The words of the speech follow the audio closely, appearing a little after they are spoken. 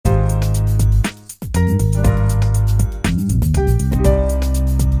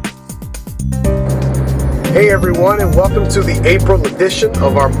Hey everyone, and welcome to the April edition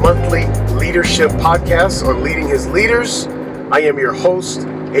of our monthly leadership podcast on Leading His Leaders. I am your host,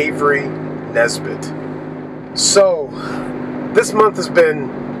 Avery Nesbitt. So, this month has been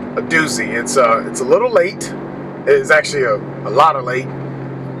a doozy. It's a little late. It's actually a lot of late.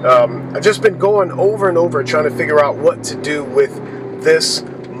 I've just been going over and over trying to figure out what to do with this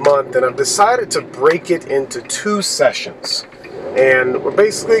month, and I've decided to break it into 2 sessions. And we're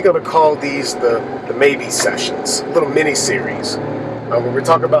basically going to call these the maybe sessions, a little mini series where we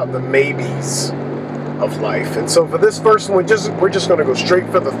talk about the maybes of life. And so for this first one, we're just going to go straight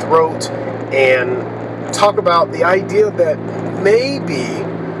for the throat and talk about the idea that maybe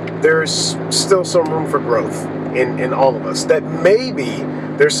there's still some room for growth in all of us, that maybe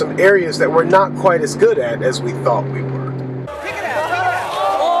there's some areas that we're not quite as good at as we thought we were.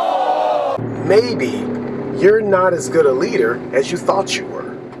 Maybe you're not as good a leader as you thought you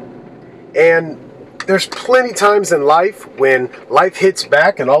were. And there's plenty times in life when life hits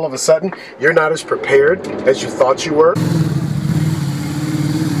back and all of a sudden you're not as prepared as you thought you were.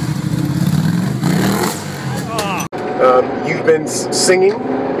 You've been singing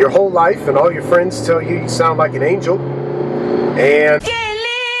your whole life and all your friends tell you sound like an angel. And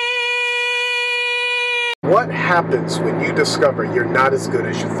what happens when you discover you're not as good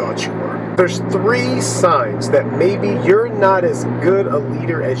as you thought you were? There's 3 signs that maybe you're not as good a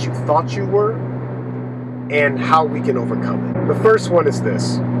leader as you thought you were, and how we can overcome it. The first one is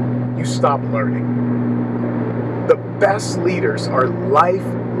this: you stop learning. The best leaders are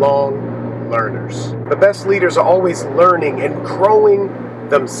lifelong learners. The best leaders are always learning and growing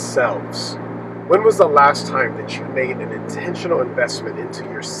themselves. When was the last time that you made an intentional investment into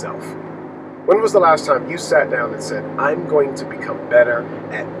yourself? When was the last time you sat down and said, I'm going to become better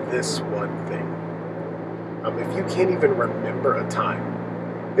at this one thing? If you can't even remember a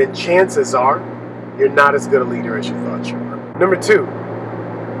time, then chances are you're not as good a leader as you thought you were. Number 2,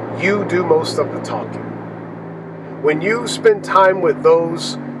 you do most of the talking. When you spend time with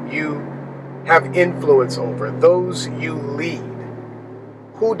those you have influence over, those you lead,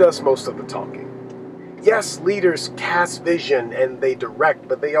 who does most of the talking? Yes, leaders cast vision and they direct,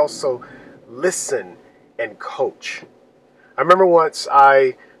 but they also listen and coach. I remember once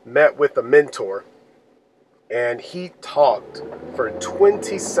I met with a mentor and he talked for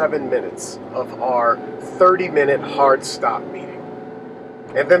 27 minutes of our 30-minute hard stop meeting.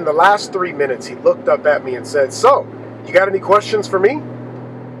 And then the last 3 minutes he looked up at me and said, "So, you got any questions for me?"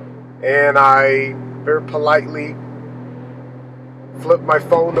 And I very politely flipped my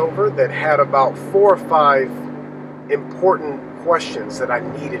phone over that had about 4 or 5 important questions that I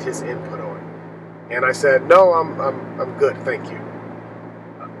needed his input on. And I said, "No, I'm good, thank you."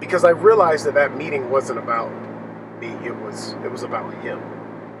 Because I realized that meeting wasn't about me, it was about him.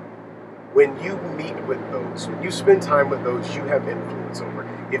 When you meet with those, when you spend time with those you have influence over,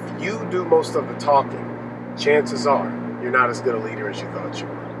 if you do most of the talking, chances are you're not as good a leader as you thought you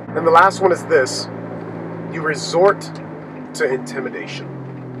were. And the last one is this: you resort to intimidation.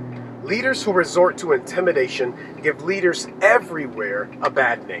 Leaders who resort to intimidation give leaders everywhere a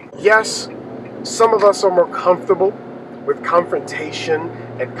bad name. Yes, some of us are more comfortable with confrontation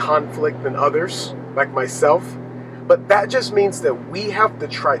and conflict than others, like myself, but that just means that we have to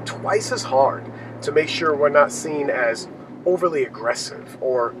try twice as hard to make sure we're not seen as overly aggressive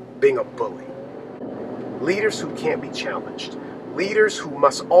or being a bully. Leaders who can't be challenged, leaders who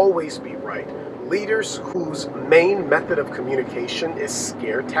must always be right, leaders whose main method of communication is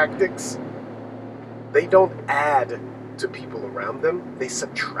scare tactics, they don't add to people around them, they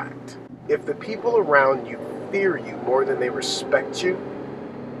subtract. If the people around you fear you more than they respect you,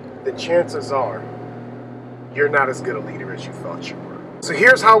 then chances are you're not as good a leader as you thought you were. So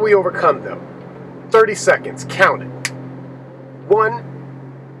here's how we overcome them. 30 seconds, count it. 1,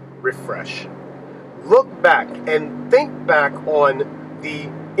 refresh. Look back and think back on the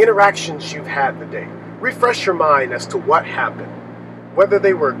interactions you've had today. Refresh your mind as to what happened, whether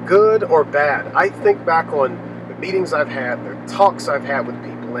they were good or bad. I think back on the meetings I've had, the talks I've had with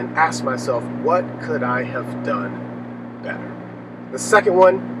people, and ask myself, what could I have done better? The second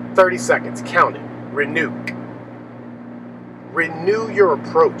one, 30 seconds, count it. Renew. Renew your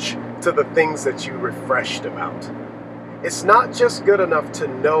approach to the things that you refreshed about. It's not just good enough to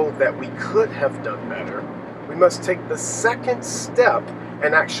know that we could have done better. We must take the second step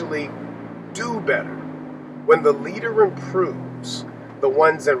and actually do better. When the leader improves, the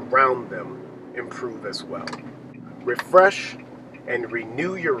ones around them improve as well. Refresh and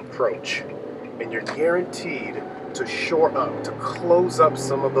renew your approach, and you're guaranteed to shore up, to close up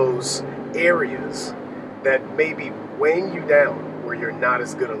some of those areas that may be weighing you down where you're not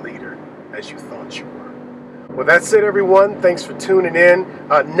as good a leader as you thought you were. Well, that's it, everyone. Thanks for tuning in.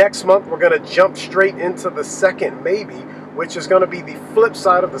 Next month, we're going to jump straight into the second maybe, which is going to be the flip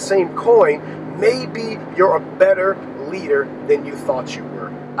side of the same coin. Maybe you're a better leader than you thought you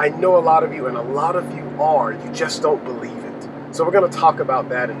were. I know a lot of you, and a lot of you are. You just don't believe it. So we're going to talk about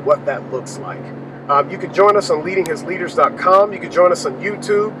that and what that looks like. You can join us on leadinghisleaders.com. You can join us on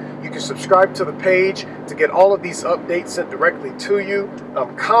YouTube. You can subscribe to the page to get all of these updates sent directly to you.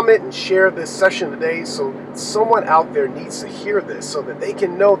 Comment and share this session today so someone out there needs to hear this so that they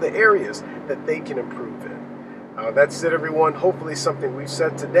can know the areas that they can improve in. That's it, everyone. Hopefully something we've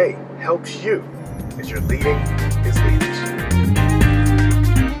said today helps you as you're leading his leaders.